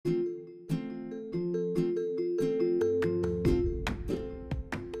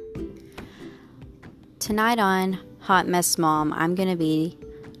tonight on Hot Mess Mom, I'm going to be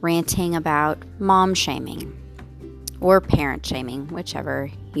ranting about mom shaming or parent shaming, whichever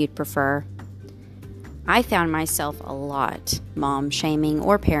you'd prefer. I found myself a lot mom shaming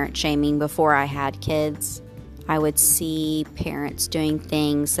or parent shaming before I had kids. I would see parents doing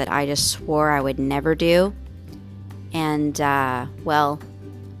things that I just swore I would never do. And,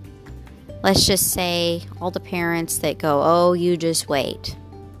 let's just say all the parents that go, "Oh, you just wait."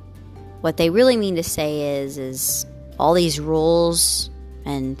 What they really mean to say is all these rules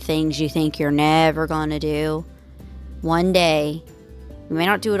and things you think you're never going to do. One day, you may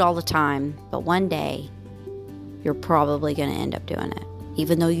not do it all the time, but one day, you're probably going to end up doing it,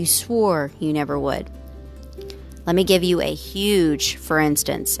 even though you swore you never would. Let me give you a huge, for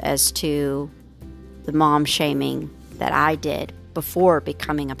instance, as to the mom shaming that I did before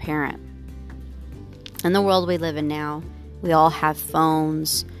becoming a parent. In the world we live in now, we all have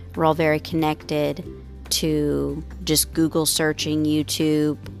phones. We're all very connected to just Google searching,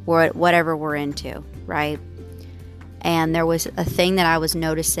 YouTube, or whatever we're into, right? And there was a thing that I was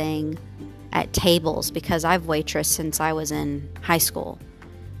noticing at tables, because I've waitressed since I was in high school,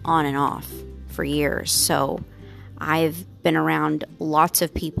 on and off for years. So I've been around lots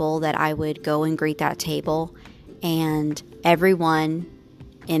of people that I would go and greet that table, and everyone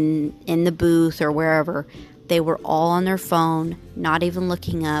in the booth or wherever, they were all on their phone, not even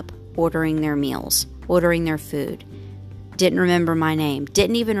looking up, ordering their meals, ordering their food. Didn't remember my name,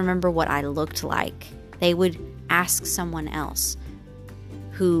 didn't even remember what I looked like. They would ask someone else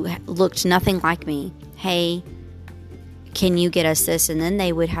who looked nothing like me, "Hey, can you get us this?" And then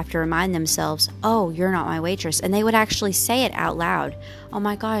they would have to remind themselves, "Oh, you're not my waitress." And they would actually say it out loud. "Oh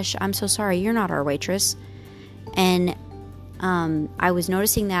my gosh, I'm so sorry, you're not our waitress." And I was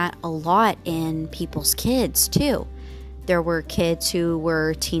noticing that a lot in people's kids too. There were kids who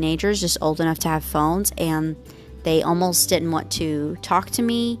were teenagers, just old enough to have phones, and they almost didn't want to talk to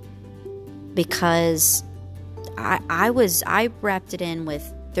me because I wrapped it in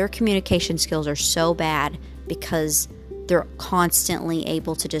with their communication skills are so bad because they're constantly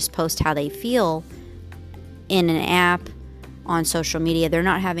able to just post how they feel in an app, on social media. They're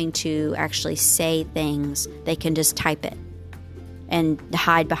not having to actually say things. They can just type it and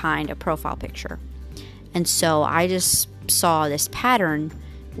hide behind a profile picture. And so I just saw this pattern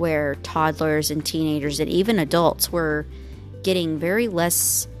where toddlers and teenagers and even adults were getting very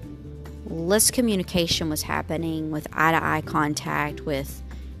less communication was happening with eye-to-eye contact, with,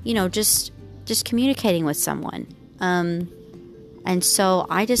 just communicating with someone. And so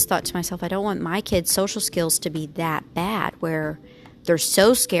I just thought to myself, I don't want my kids' social skills to be that bad where they're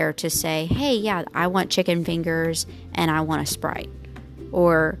so scared to say, "Hey, yeah, I want chicken fingers and I want a Sprite."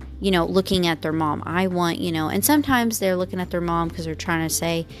 Or, looking at their mom, I want, and sometimes they're looking at their mom because they're trying to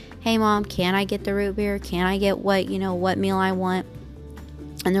say, "Hey, Mom, can I get the root beer? Can I get what meal I want?"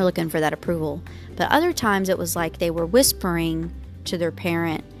 And they're looking for that approval. But other times it was like they were whispering to their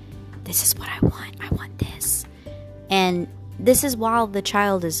parent, "This is what I want. I want this." And this is while the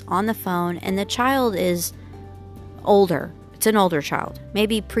child is on the phone, and the child is older. It's an older child,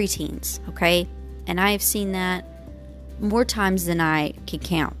 maybe preteens, okay? And I've seen that more times than I can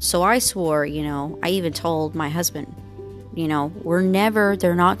count. So I swore, I even told my husband, they're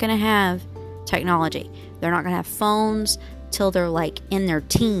not going to have technology. They're not going to have phones till they're like in their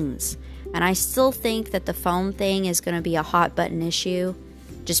teens. And I still think that the phone thing is going to be a hot button issue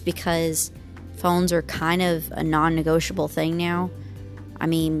just because phones are kind of a non-negotiable thing now. I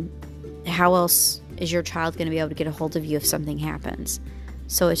mean, how else is your child going to be able to get a hold of you if something happens?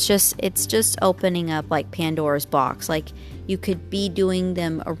 So it's just opening up like Pandora's box. Like, you could be doing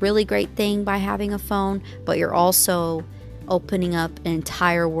them a really great thing by having a phone, but you're also opening up an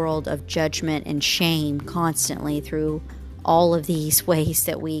entire world of judgment and shame constantly through all of these ways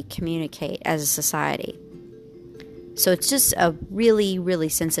that we communicate as a society. So it's just a really, really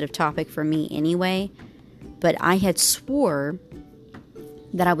sensitive topic for me anyway. But I had swore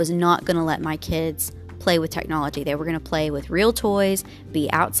that I was not going to let my kids play with technology. They were going to play with real toys, be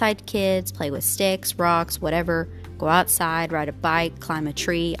outside kids, play with sticks, rocks, whatever. Go outside, ride a bike, climb a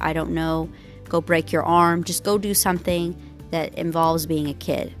tree, I don't know. Go break your arm. Just go do something that involves being a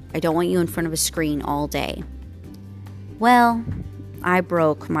kid. I don't want you in front of a screen all day. Well, I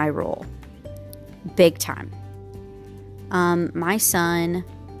broke my rule. Big time. My son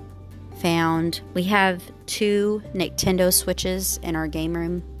we have 2 Nintendo Switches in our game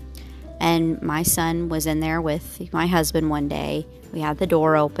room, and my son was in there with my husband one day. We had the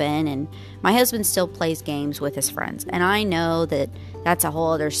door open, and my husband still plays games with his friends. And I know that that's a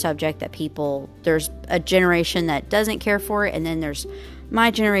whole other subject that there's a generation that doesn't care for it, and then there's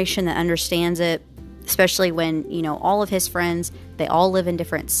my generation that understands it. especially when, all of his friends, they all live in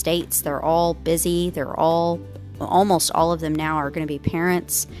different states. They're all busy. Almost all of them now are going to be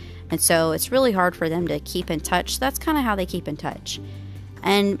parents. And so it's really hard for them to keep in touch. That's kind of how they keep in touch.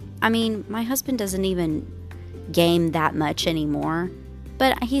 And I mean, my husband doesn't even game that much anymore,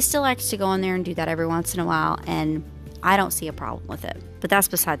 but he still likes to go in there and do that every once in a while. And I don't see a problem with it, but that's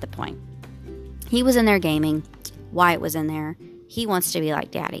beside the point. He was in there gaming. Wyatt was in there. He wants to be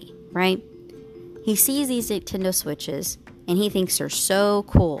like daddy, right? He sees these Nintendo Switches and he thinks they're so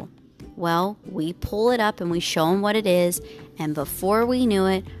cool. Well, we pull it up and we show him what it is. And before we knew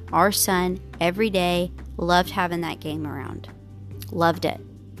it, our son every day loved having that game around. Loved it.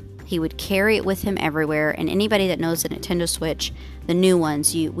 He would carry it with him everywhere. And anybody that knows the Nintendo Switch, the new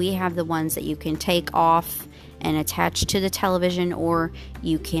ones, we have the ones that you can take off and attach to the television, or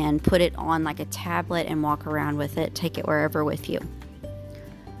you can put it on like a tablet and walk around with it, take it wherever with you.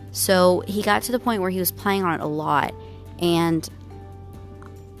 So he got to the point where he was playing on it a lot, and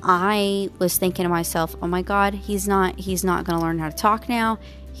I was thinking to myself, oh my God, he's not going to learn how to talk now.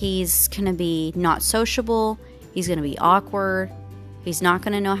 He's going to be not sociable. He's going to be awkward. He's not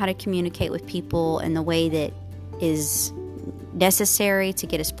going to know how to communicate with people in the way that is necessary to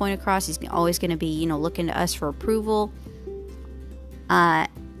get his point across. He's always going to be, looking to us for approval. I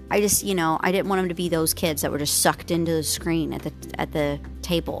didn't want him to be those kids that were just sucked into the screen at the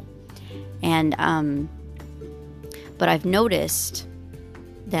table. And, but I've noticed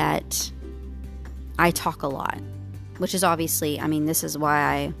that I talk a lot, which is obviously, this is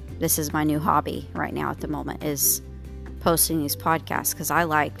my new hobby right now at the moment, is posting these podcasts, because I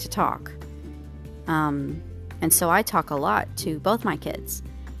like to talk. And so I talk a lot to both my kids.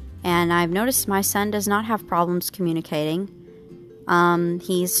 And I've noticed my son does not have problems communicating.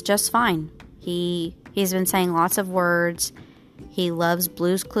 He's just fine. He's been saying lots of words. He loves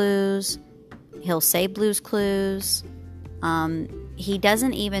Blue's Clues. He'll say Blue's Clues. He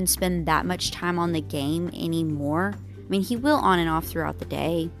doesn't even spend that much time on the game anymore. He will on and off throughout the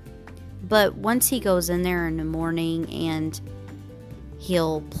day. But once he goes in there in the morning and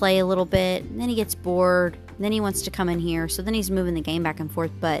he'll play a little bit, and then he gets bored, and then he wants to come in here, so then he's moving the game back and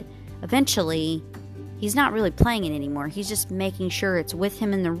forth, but eventually he's not really playing it anymore. He's just making sure it's with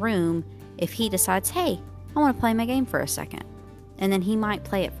him in the room if he decides, hey, I want to play my game for a second. And then he might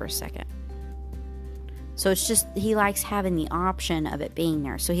play it for a second. So it's just, he likes having the option of it being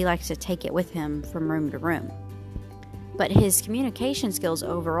there, so he likes to take it with him from room to room. But his communication skills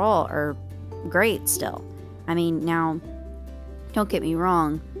overall are great still. Now, don't get me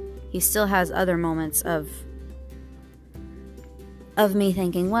wrong, he still has other moments of me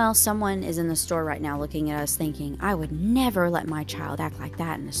thinking, well, someone is in the store right now looking at us thinking, I would never let my child act like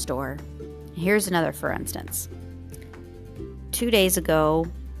that in the store. Here's another, for instance. 2 days ago,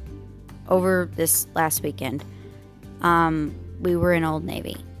 over this last weekend, we were in Old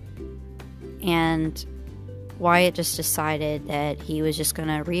Navy. And Wyatt just decided that he was just going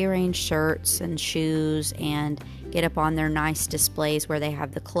to rearrange shirts and shoes and get up on their nice displays where they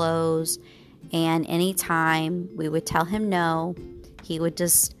have the clothes. And anytime we would tell him no, he would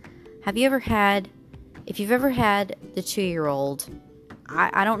just... if you've ever had the 2-year-old,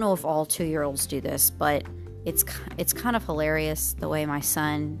 I don't know if all 2-year-olds do this, but it's kind of hilarious the way my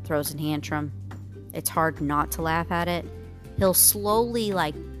son throws a tantrum. It's hard not to laugh at it. He'll slowly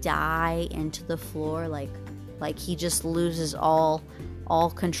die into the floor, like he just loses all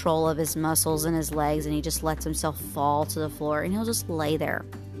control of his muscles and his legs, and he just lets himself fall to the floor, and he'll just lay there.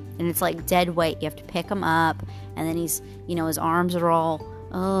 And it's like dead weight. You have to pick him up, and then he's, his arms are all,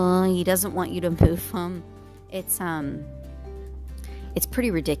 he doesn't want you to move him. It's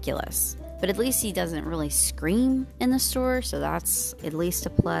pretty ridiculous. But at least he doesn't really scream in the store, so that's at least a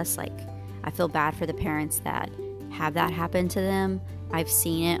plus. I feel bad for the parents that have that happen to them. I've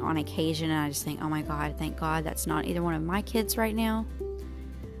seen it on occasion, and I just think, oh my God, thank God that's not either one of my kids right now.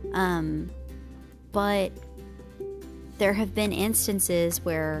 But there have been instances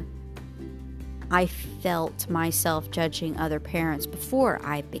where I felt myself judging other parents before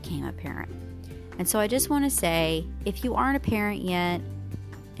I became a parent. And so I just want to say, if you aren't a parent yet,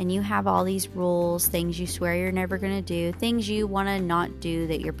 and you have all these rules, things you swear you're never going to do, things you want to not do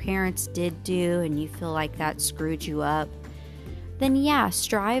that your parents did do, and you feel like that screwed you up, then yeah,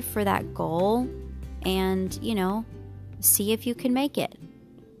 strive for that goal and, see if you can make it.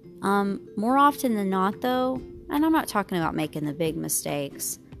 More often than not, though, and I'm not talking about making the big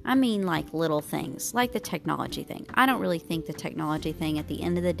mistakes, I mean little things, like the technology thing. I don't really think the technology thing at the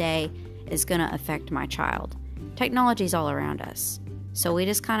end of the day is going to affect my child. Technology's all around us. So we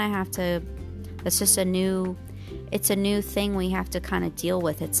just kind of have to, it's it's a new thing we have to kind of deal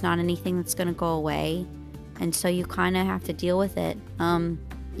with. It's not anything that's going to go away. And so you kind of have to deal with it. You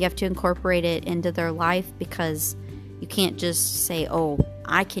have to incorporate it into their life, because you can't just say, oh,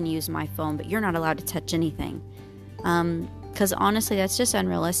 I can use my phone, but you're not allowed to touch anything. Because honestly, that's just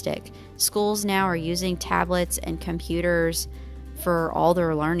unrealistic. Schools now are using tablets and computers for all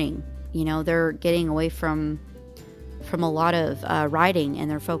their learning. You know, they're getting away from a lot of writing, and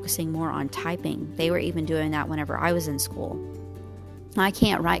they're focusing more on typing. They were even doing that whenever I was in school. I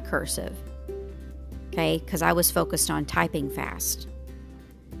can't write cursive, okay, because I was focused on typing fast.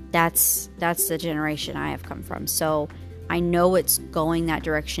 That's the generation I have come from. So I know it's going that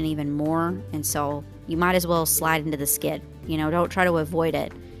direction even more, and so you might as well slide into the skid. You know, don't try to avoid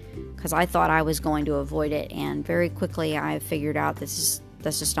it, because I thought I was going to avoid it, and very quickly I figured out that's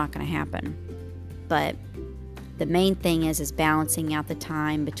just not going to happen. But the main thing is balancing out the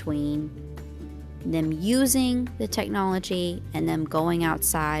time between them using the technology and them going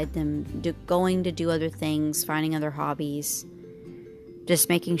outside, going to do other things, finding other hobbies, just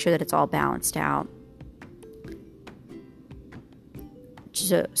making sure that it's all balanced out.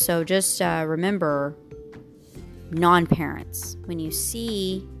 So just remember, non-parents, when you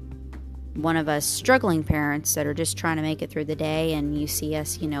see one of us struggling parents that are just trying to make it through the day, and you see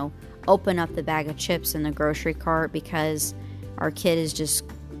us, you know, open up the bag of chips in the grocery cart because our kid is just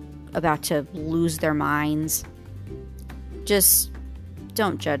about to lose their minds, just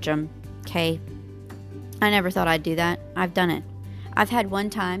don't judge them, okay? I never thought I'd do that. I've done it. I've had one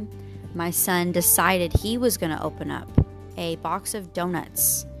time my son decided he was going to open up a box of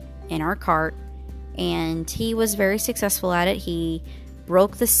donuts in our cart, and he was very successful at it. He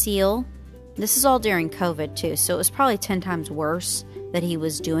broke the seal. This is all during COVID too, so it was probably 10 times worse that he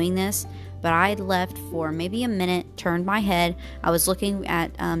was doing this. But I left for maybe a minute, turned my head. I was looking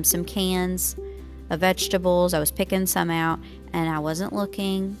at some cans of vegetables. I was picking some out, and I wasn't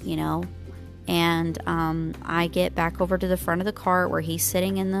looking, you know. And I get back over to the front of the cart where he's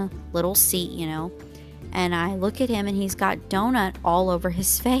sitting in the little seat, you know. And I look at him, and he's got donut all over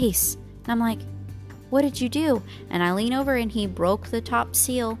his face. And I'm like, what did you do? And I lean over, and he broke the top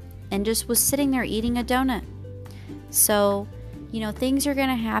seal and just was sitting there eating a donut. So, you know, things are going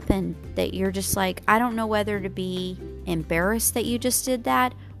to happen that you're just like, I don't know whether to be embarrassed that you just did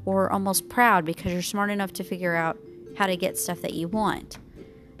that or almost proud because you're smart enough to figure out how to get stuff that you want.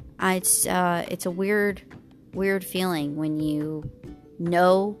 It's a weird feeling when you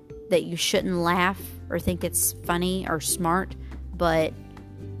know that you shouldn't laugh or think it's funny or smart, but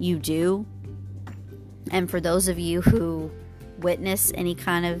you do. And for those of you who witness any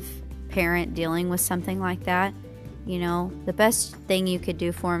kind of parent dealing with something like that, you know, the best thing you could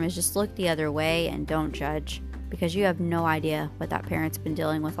do for them is just look the other way and don't judge, because you have no idea what that parent's been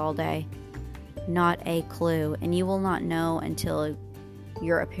dealing with all day. Not a clue. And you will not know until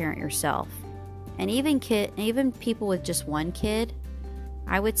you're a parent yourself. And even people with just one kid,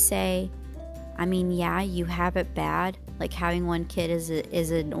 I would say, I mean, yeah, you have it bad. Like having one kid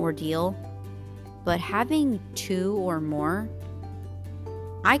is an ordeal. But having two or more,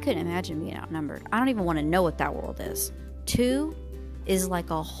 I couldn't imagine being outnumbered. I don't even want to know what that world is. Two is like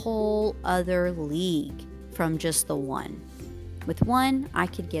a whole other league from just the one. With one, I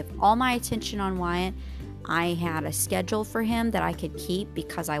could give all my attention on Wyatt. I had a schedule for him that I could keep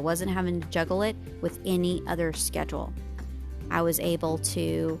because I wasn't having to juggle it with any other schedule. I was able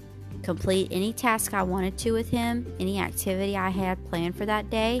to complete any task I wanted to with him, any activity I had planned for that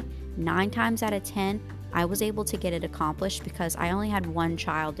day. 9 times out of 10, I was able to get it accomplished because I only had one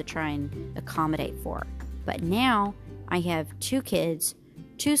child to try and accommodate for. But now I have 2 kids,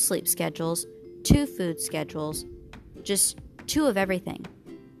 2 sleep schedules, 2 food schedules, just 2 of everything.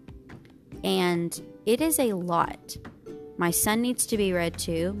 And it is a lot. My son needs to be read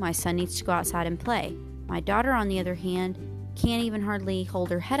to. My son needs to go outside and play. My daughter, on the other hand, can't even hardly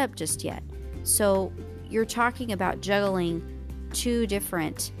hold her head up just yet. So you're talking about juggling 2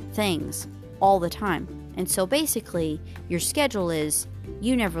 different things all the time. And so basically, your schedule is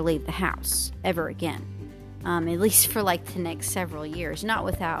you never leave the house ever again. At least for like the next several years. Not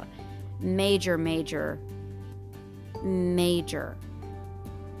without major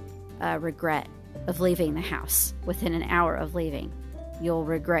regret of leaving the house. Within an hour of leaving, you'll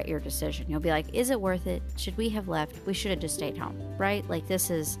regret your decision. You'll be like, is it worth it? Should we have left? We should have just stayed home, right? Like this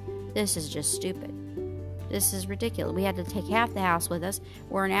is just stupid. This is ridiculous. We had to take half the house with us.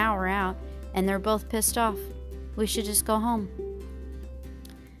 We're an hour out and they're both pissed off. We should just go home.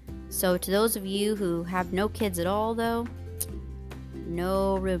 So to those of you who have no kids at all, though,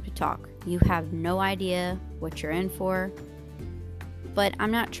 no room to talk. You have no idea what you're in for. But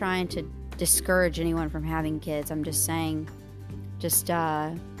I'm not trying to discourage anyone from having kids. I'm just saying, just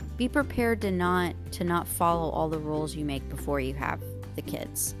be prepared to not follow all the rules you make before you have the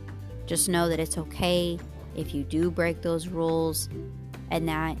kids. Just know that it's okay if you do break those rules, and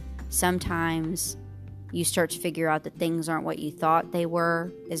that sometimes you start to figure out that things aren't what you thought they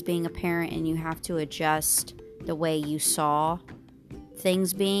were as being a parent, and you have to adjust the way you saw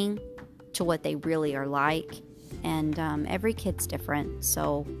things being to what they really are like. And every kid's different,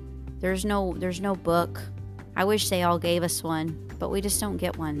 so there's no book. I wish they all gave us one, but we just don't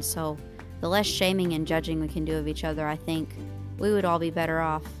get one. So the less shaming and judging we can do of each other, I think we would all be better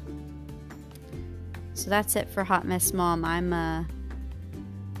off. So that's it for Hot Mess Mom. I'm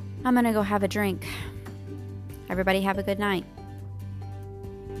gonna go have a drink. Everybody have a good night.